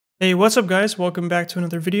Hey, what's up guys? Welcome back to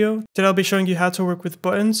another video. Today I'll be showing you how to work with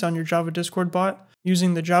buttons on your Java Discord bot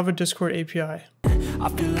using the Java Discord API. I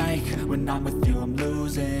feel like when I'm with you I'm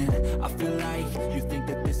losing. I feel like you think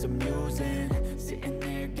that this amusing. Sitting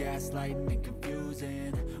there gaslighting and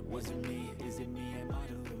confusing. Was it me? Is it me? Am I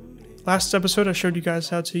deluded? Last episode I showed you guys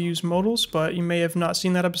how to use modals, but you may have not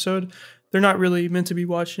seen that episode. They're not really meant to be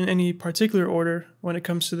watched in any particular order when it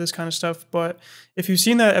comes to this kind of stuff, but if you've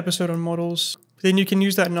seen that episode on modals, then you can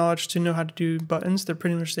use that knowledge to know how to do buttons. They're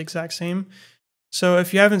pretty much the exact same. So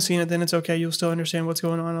if you haven't seen it, then it's okay. You'll still understand what's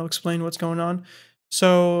going on. I'll explain what's going on.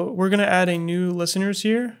 So we're going to add a new listeners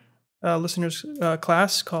here,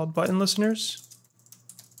 class called button listeners.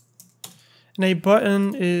 And a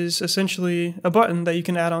button is essentially a button that you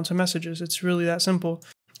can add onto messages. It's really that simple.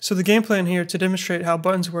 So the game plan here to demonstrate how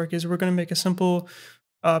buttons work is we're going to make a simple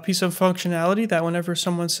piece of functionality that whenever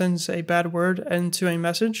someone sends a bad word into a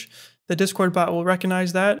message, the Discord bot will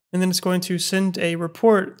recognize that, and then it's going to send a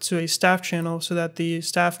report to a staff channel so that the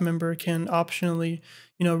staff member can optionally,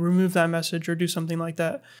 remove that message or do something like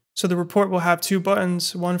that. So the report will have two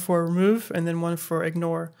buttons, one for remove and then one for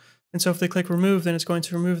ignore. And so if they click remove, then it's going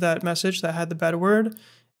to remove that message that had the bad word.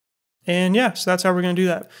 And yeah, so that's how we're going to do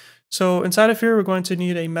that. So inside of here, we're going to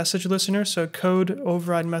need a message listener. So code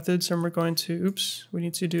override methods, and we're going to, we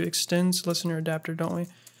need to do extends listener adapter, don't we?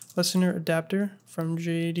 Listener adapter from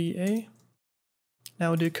JDA. Now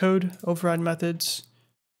we'll do code override methods,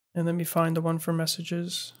 and let me find the one for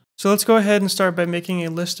messages. So let's go ahead and start by making a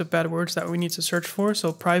list of bad words that we need to search for.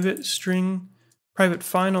 So private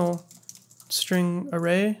final string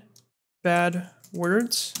array, bad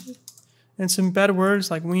words, and some bad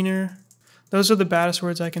words like wiener. Those are the baddest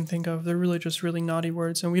words I can think of. They're really just really naughty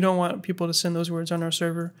words, and we don't want people to send those words on our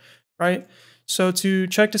server, right? So to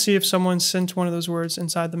check to see if someone sent one of those words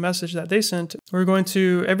inside the message that they sent, we're going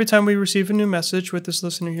to, every time we receive a new message with this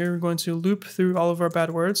listener here, we're going to loop through all of our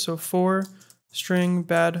bad words. So for string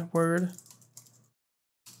bad word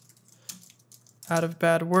out of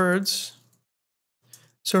bad words.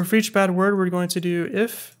 So for each bad word, we're going to do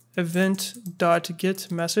if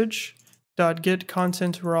event.get message .get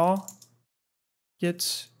content raw,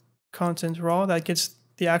 gets content raw, that gets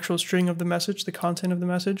the actual string of the message, the content of the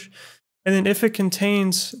message. And then if it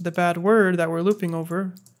contains the bad word that we're looping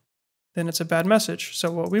over, then it's a bad message.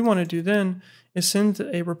 So what we want to do then is send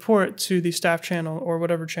a report to the staff channel or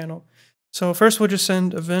whatever channel. So first we'll just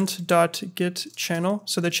send event.get channel,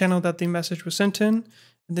 so the channel that the message was sent in,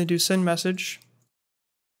 and then do send message.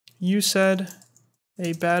 You said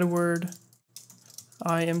a bad word,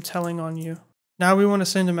 I am telling on you. Now we want to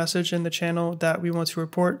send a message in the channel that we want to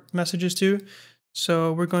report messages to.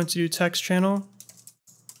 So we're going to do text channel,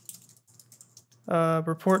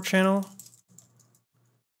 report channel,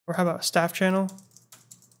 or how about staff channel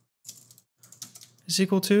is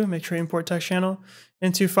equal to, make sure you import text channel.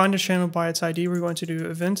 And to find a channel by its ID, we're going to do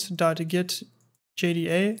event.get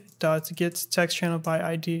JDA.get text channel by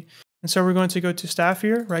ID. And so we're going to go to staff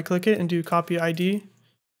here, right click it and do copy ID,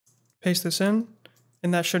 paste this in,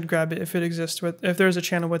 and that should grab it if it exists if there's a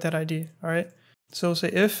channel with that ID. All right. So we'll say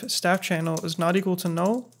if staff channel is not equal to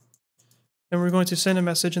null, then we're going to send a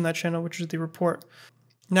message in that channel, which is the report.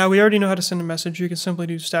 Now we already know how to send a message. You can simply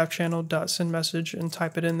do staff channel.send message and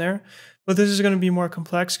type it in there. But this is going to be more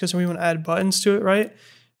complex because we want to add buttons to it, right?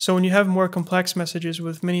 So when you have more complex messages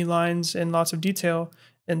with many lines and lots of detail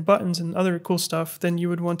and buttons and other cool stuff, then you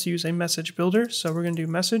would want to use a message builder. So we're going to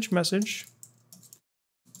do message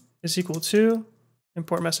is equal to,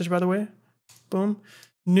 import message by the way, boom,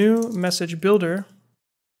 new message builder.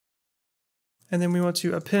 And then we want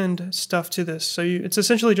to append stuff to this. So it's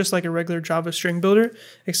essentially just like a regular Java string builder,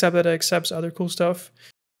 except that it accepts other cool stuff.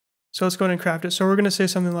 So let's go ahead and craft it. So we're going to say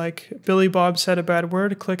something like, Billy Bob said a bad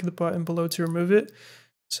word, click the button below to remove it.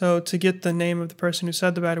 So to get the name of the person who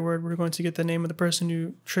said the bad word, we're going to get the name of the person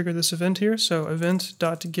who triggered this event here. So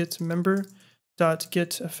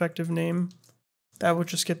event.getMember.get effective name. That will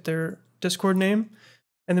just get their Discord name.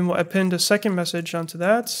 And then we'll append a second message onto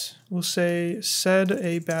that. We'll say, said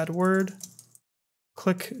a bad word,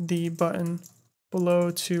 click the button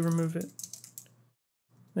below to remove it.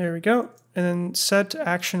 There we go. And then set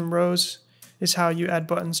action rows is how you add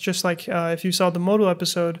buttons. Just like if you saw the modal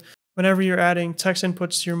episode, whenever you're adding text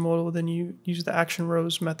inputs to your modal, then you use the action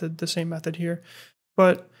rows method, the same method here.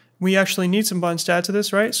 But we actually need some buttons to add to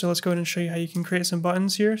this, right? So let's go ahead and show you how you can create some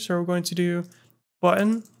buttons here. So we're going to do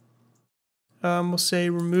button. We'll say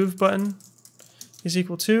remove button is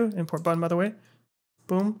equal to, import button by the way,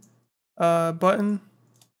 boom, button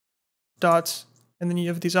dot, and then you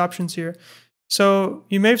have these options here. So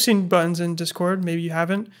you may have seen buttons in Discord, maybe you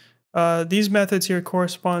haven't. These methods here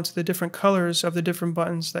correspond to the different colors of the different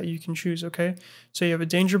buttons that you can choose, okay? So you have a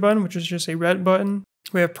danger button, which is just a red button.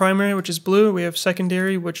 We have primary, which is blue. We have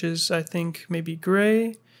secondary, which is, I think, maybe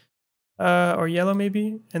gray or yellow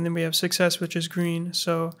maybe. And then we have success, which is green.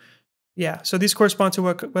 So yeah, so these correspond to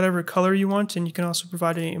whatever color you want, and you can also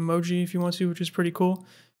provide an emoji if you want to, which is pretty cool.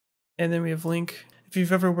 And then we have link. If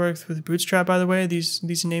you've ever worked with Bootstrap, by the way,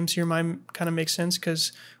 these names here might kind of make sense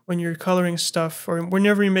because when you're coloring stuff or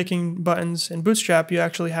whenever you're making buttons in Bootstrap, you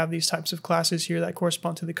actually have these types of classes here that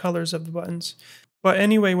correspond to the colors of the buttons. But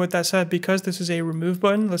anyway, with that said, because this is a remove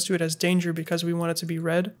button, let's do it as danger because we want it to be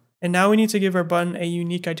red. And now we need to give our button a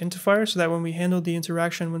unique identifier so that when we handle the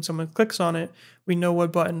interaction, when someone clicks on it, we know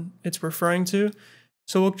what button it's referring to.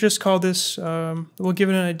 So we'll just call this, we'll give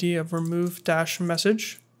it an ID of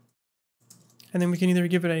remove-message. And then we can either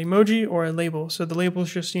give it an emoji or a label. So the label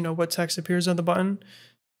is just, what text appears on the button.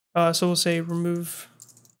 So we'll say remove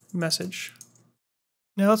message.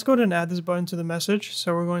 Now let's go ahead and add this button to the message.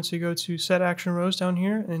 So we're going to go to set action rows down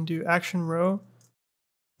here and do action row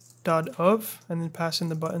dot of, and then pass in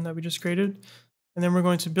the button that we just created. And then we're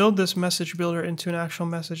going to build this message builder into an actual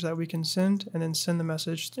message that we can send, and then send the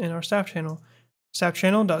message in our staff channel. Staff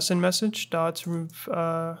channel.sendMessage.remove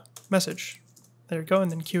message. There we go,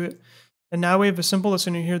 and then queue it. And now we have a simple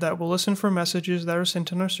listener here that will listen for messages that are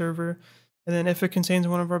sent on our server. And then if it contains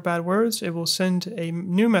one of our bad words, it will send a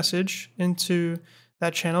new message into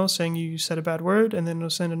that channel saying you said a bad word, and then it'll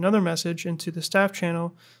send another message into the staff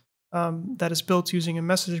channel that is built using a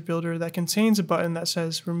message builder that contains a button that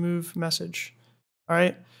says remove message. All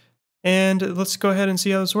right. And let's go ahead and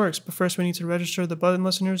see how this works. But first we need to register the button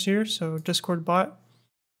listeners here. So Discord bot,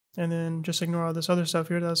 and then just ignore all this other stuff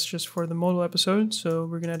here. That's just for the modal episode. So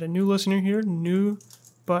we're going to add a new listener here, new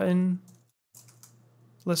button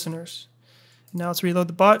listeners. Now let's reload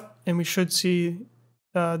the bot, and we should see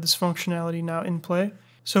this functionality now in play.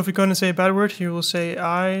 So if we go and say a bad word here, we'll say,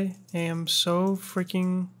 I am so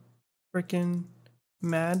freaking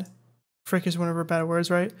mad. Frick is one of our bad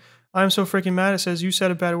words, right? I'm so freaking mad. It says, you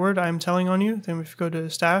said a bad word. I am telling on you. Then if we go to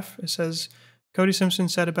staff, it says, Cody Simpson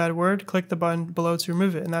said a bad word. Click the button below to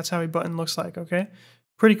remove it. And that's how a button looks like, okay?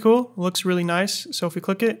 Pretty cool. Looks really nice. So if we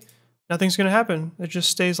click it, nothing's going to happen. It just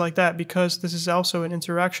stays like that because this is also an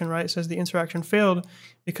interaction, right? It says the interaction failed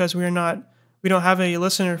because we don't have a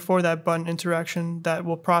listener for that button interaction that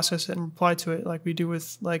will process it and reply to it like we do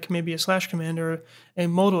with like maybe a slash command or a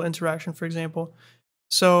modal interaction, for example.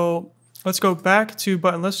 So let's go back to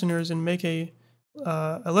button listeners and make a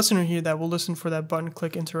listener here that will listen for that button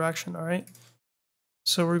click interaction, all right?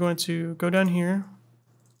 So we're going to go down here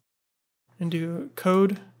and do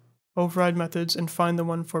code override methods and find the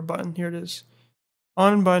one for button. Here it is.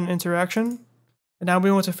 On button interaction. And now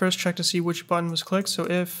we want to first check to see which button was clicked. So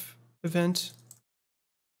if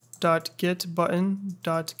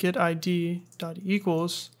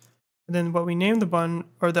event.getButton.getID.equals, and then what we named the button,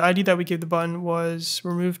 or the ID that we gave the button was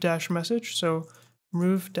remove-message. So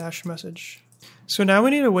remove-message. So now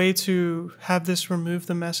we need a way to have this remove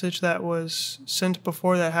the message that was sent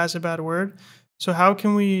before that has a bad word. So how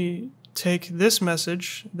can we take this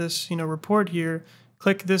message, this report here,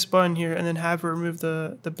 click this button here, and then have it remove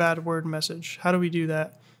the bad word message? How do we do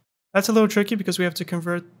that? That's a little tricky because we have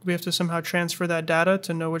to somehow transfer that data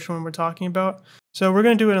to know which one we're talking about. So we're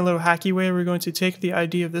going to do it in a little hacky way. We're going to take the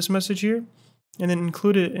ID of this message here and then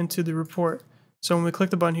include it into the report. So when we click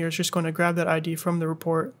the button here, it's just going to grab that ID from the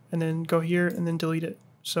report and then go here and then delete it.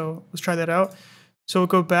 So let's try that out. So we'll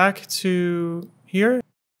go back to here.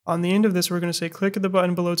 On the end of this, we're going to say click the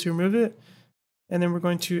button below to remove it. And then we're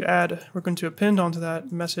going to append onto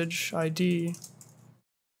that message ID.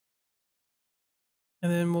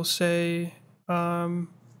 And then we'll say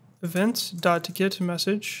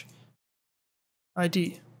event.getMessage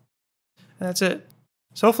ID. And that's it.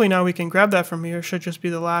 So hopefully now we can grab that from here. It should just be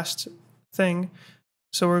the last thing.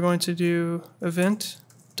 So we're going to do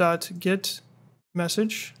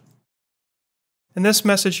event.getMessage. And this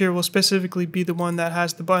message here will specifically be the one that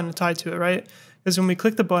has the button tied to it, right? Because when we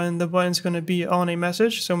click the button's going to be on a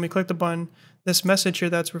message. So when we click the button, this message here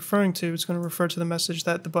that's referring to, it's going to refer to the message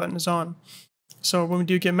that the button is on. So when we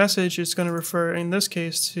do get message, it's going to refer, in this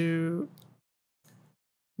case, to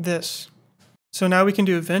this. So now we can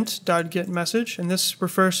do event.getMessage, and this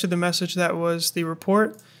refers to the message that was the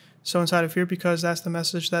report. So inside of here, because that's the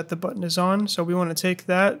message that the button is on. So we want to take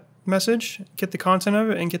that message, get the content of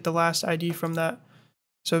it, and get the last ID from that.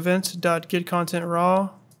 So event.getContentRaw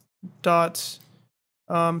dot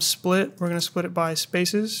split. We're going to split it by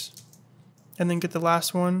spaces, and then get the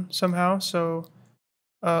last one somehow. So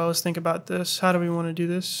let's think about this. How do we want to do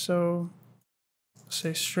this? So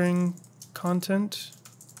say string content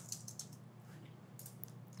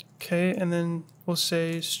Okay, and then we'll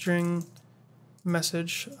say string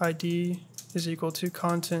message ID is equal to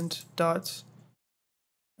content dot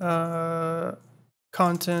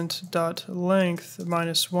length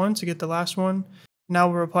 -1 to get the last one. Now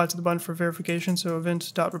we'll reply to the button for verification, so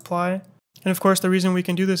event dot reply. And of course, the reason we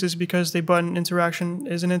can do this is because the button interaction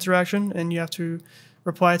is an interaction, and you have to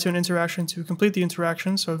reply to an interaction to complete the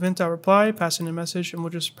interaction. So event dot reply, pass in a message, and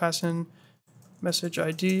we'll just pass in message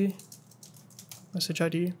ID,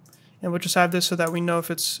 and we'll just have this so that we know if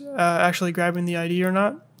it's actually grabbing the ID or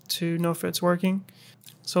not, to know if it's working.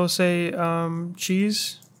 So we'll say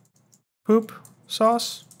cheese poop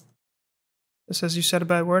sauce. It says you said a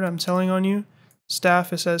bad word, I'm telling on you.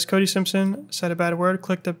 Staff, it says Cody Simpson said a bad word,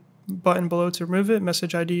 click the button below to remove it,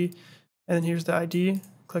 message ID, and then here's the ID.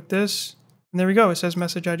 Click this, and there we go. It says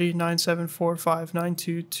message ID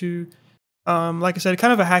 9745922. Like I said,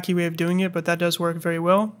 kind of a hacky way of doing it, but that does work very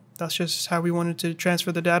well. That's just how we wanted to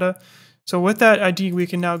transfer the data. So with that ID, we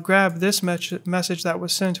can now grab this message that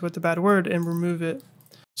was sent with the bad word and remove it.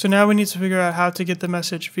 So now we need to figure out how to get the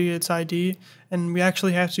message via its ID, and we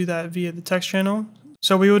actually have to do that via the text channel.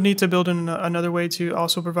 So we would need to build in another way to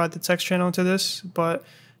also provide the text channel to this, but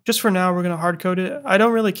just for now, we're going to hard code it. I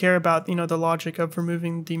don't really care about, the logic of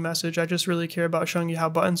removing the message. I just really care about showing you how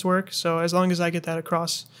buttons work. So as long as I get that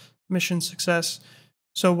across, mission success.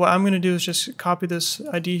 So what I'm going to do is just copy this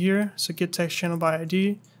ID here. So get text channel by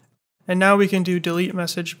ID. And now we can do delete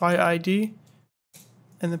message by ID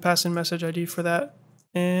and then pass in message ID for that.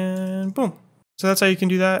 And boom. So that's how you can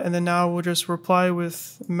do that. And then now we'll just reply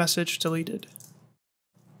with message deleted.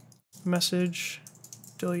 Message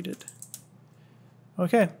deleted.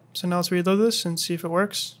 Okay, so now let's reload this and see if it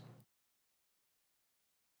works.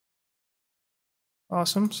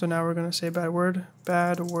 Awesome, so now we're going to say bad word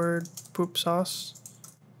poop sauce.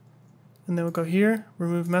 And then we'll go here,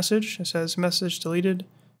 remove message. It says message deleted.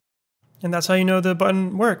 And that's how you know the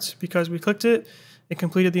button worked, because we clicked it, it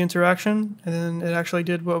completed the interaction, and then it actually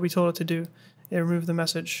did what we told it to do. It removed the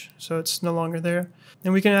message, so it's no longer there.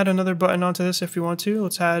 And we can add another button onto this if we want to.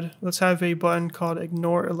 Let's have a button called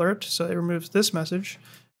ignore alert, so it removes this message.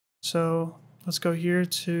 So let's go here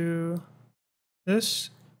to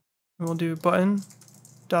this, and we'll do button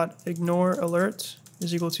dot ignore alert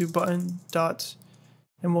is equal to button dot,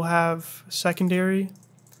 and we'll have secondary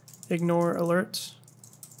ignore alert,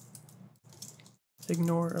 and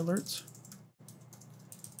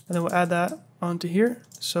then we'll add that onto here.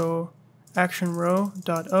 So action row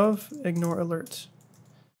dot of ignore alert.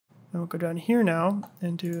 And we'll go down here now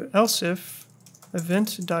and do else if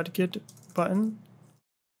event dot get button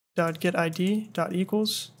dot get ID dot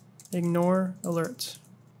equals ignore alert.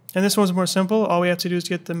 And this one's more simple. All we have to do is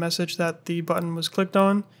get the message that the button was clicked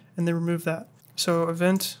on and then remove that. So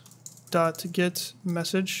event dot get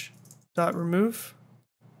message dot remove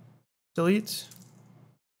delete.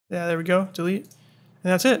 Yeah, there we go, delete.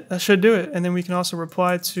 And that's it. That should do it. And then we can also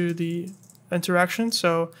reply to the interaction.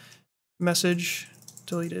 So message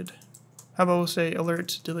deleted. How about we'll say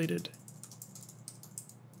alert deleted.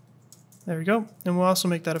 There we go. And we'll also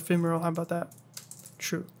make that ephemeral. How about that?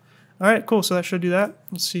 True. All right, cool. So that should do that.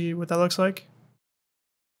 Let's see what that looks like.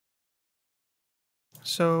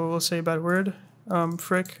 So we'll say bad word.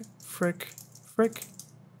 Frick.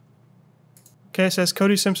 Okay, it says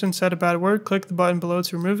Cody Simpson said a bad word. Click the button below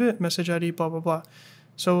to remove it. Message ID, blah, blah, blah.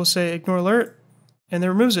 So we'll say ignore alert, and it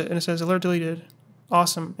removes it, and it says alert deleted.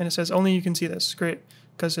 Awesome. And it says only you can see this. Great,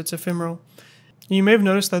 because it's ephemeral. And you may have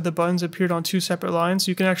noticed that the buttons appeared on 2 separate lines.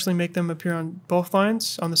 You can actually make them appear on both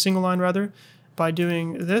lines, on the single line rather, by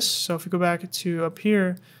doing this. So if we go back to up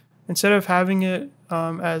here, instead of having it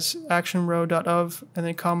as action row.of and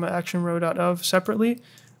then comma action row.of separately,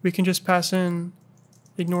 we can just pass in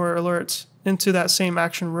ignore alerts into that same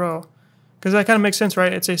action row. Because that kind of makes sense,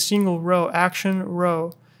 right? It's a single row, action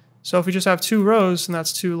row. So if we just have 2 rows, then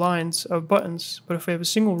that's 2 lines of buttons. But if we have a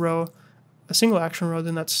single row, a single action row,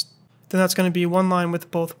 then that's going to be 1 line with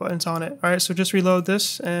both buttons on it. All right, so just reload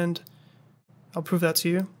this, and I'll prove that to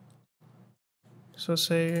you. So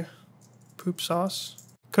say poop sauce.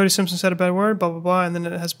 Cody Simpson said a bad word, blah, blah, blah, and then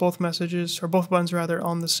it has both messages, or both buttons rather,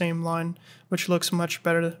 on the same line, which looks much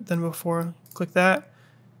better than before. Click that.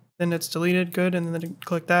 Then it's deleted, good, and then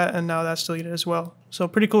click that, and now that's deleted as well. So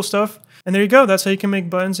pretty cool stuff. And there you go, that's how you can make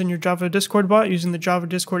buttons in your Java Discord bot using the Java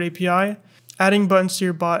Discord API. Adding buttons to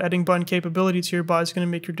your bot, adding button capability to your bot is going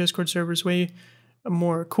to make your Discord servers way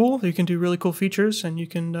more cool. You can do really cool features, and you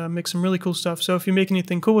can make some really cool stuff. So if you make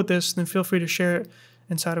anything cool with this, then feel free to share it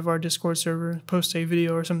inside of our Discord server, post a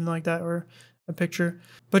video or something like that, or a picture.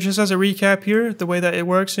 But just as a recap here, the way that it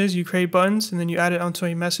works is you create buttons, and then you add it onto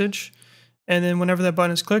a message. And then whenever that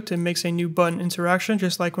button is clicked, it makes a new button interaction.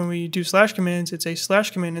 Just like when we do slash commands, it's a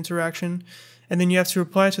slash command interaction. And then you have to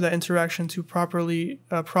reply to that interaction to properly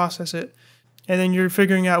process it. And then you're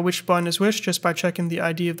figuring out which button is which just by checking the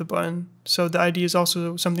ID of the button. So the ID is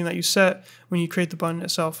also something that you set when you create the button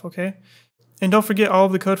itself, okay? And don't forget, all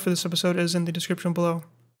of the code for this episode is in the description below.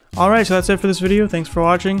 Alright, so that's it for this video. Thanks for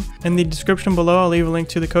watching. In the description below, I'll leave a link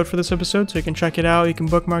to the code for this episode so you can check it out. You can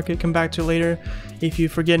bookmark it, come back to it later. If you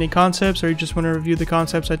forget any concepts or you just want to review the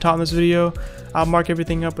concepts I taught in this video, I'll mark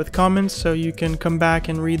everything up with comments so you can come back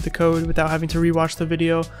and read the code without having to rewatch the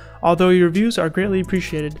video, although your reviews are greatly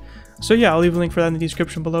appreciated. So yeah, I'll leave a link for that in the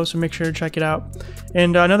description below, so make sure to check it out.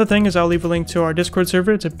 And another thing is I'll leave a link to our Discord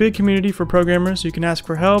server. It's a big community for programmers. You can ask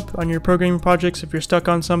for help on your programming projects if you're stuck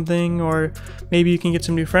on something, or maybe you can get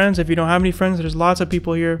some new friends. If you don't have any friends, there's lots of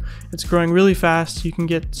people here. It's growing really fast. You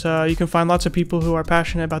can find lots of people who are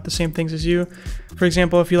passionate about the same things as you. For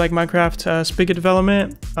example, if you like Minecraft Spigot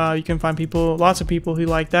development, you can find lots of people who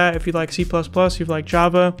like that. If you like C++, if you like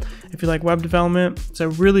Java, if you like web development, it's a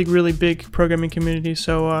really, really big programming community.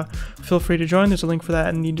 So feel free to join. There's a link for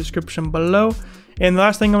that in the description below. And the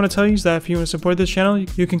last thing I want to tell you is that if you want to support this channel,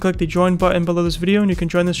 you can click the join button below this video and you can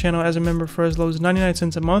join this channel as a member for as low as 99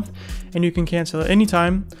 cents a month, and you can cancel at any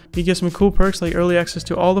time. You get some cool perks like early access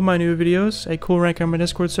to all of my new videos, a cool rank on my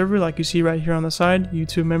Discord server like you see right here on the side,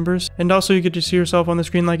 YouTube members, and also you get to see yourself on the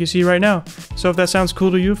screen like you see right now. So if that sounds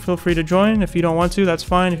cool to you, feel free to join. If you don't want to, that's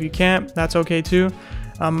fine. If you can't, that's okay too.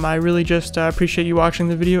 I really just appreciate you watching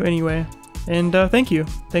the video anyway. And thank you.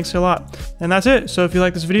 Thanks a lot. And that's it. So if you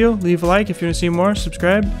like this video, leave a like. If you want to see more,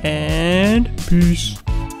 subscribe. And peace.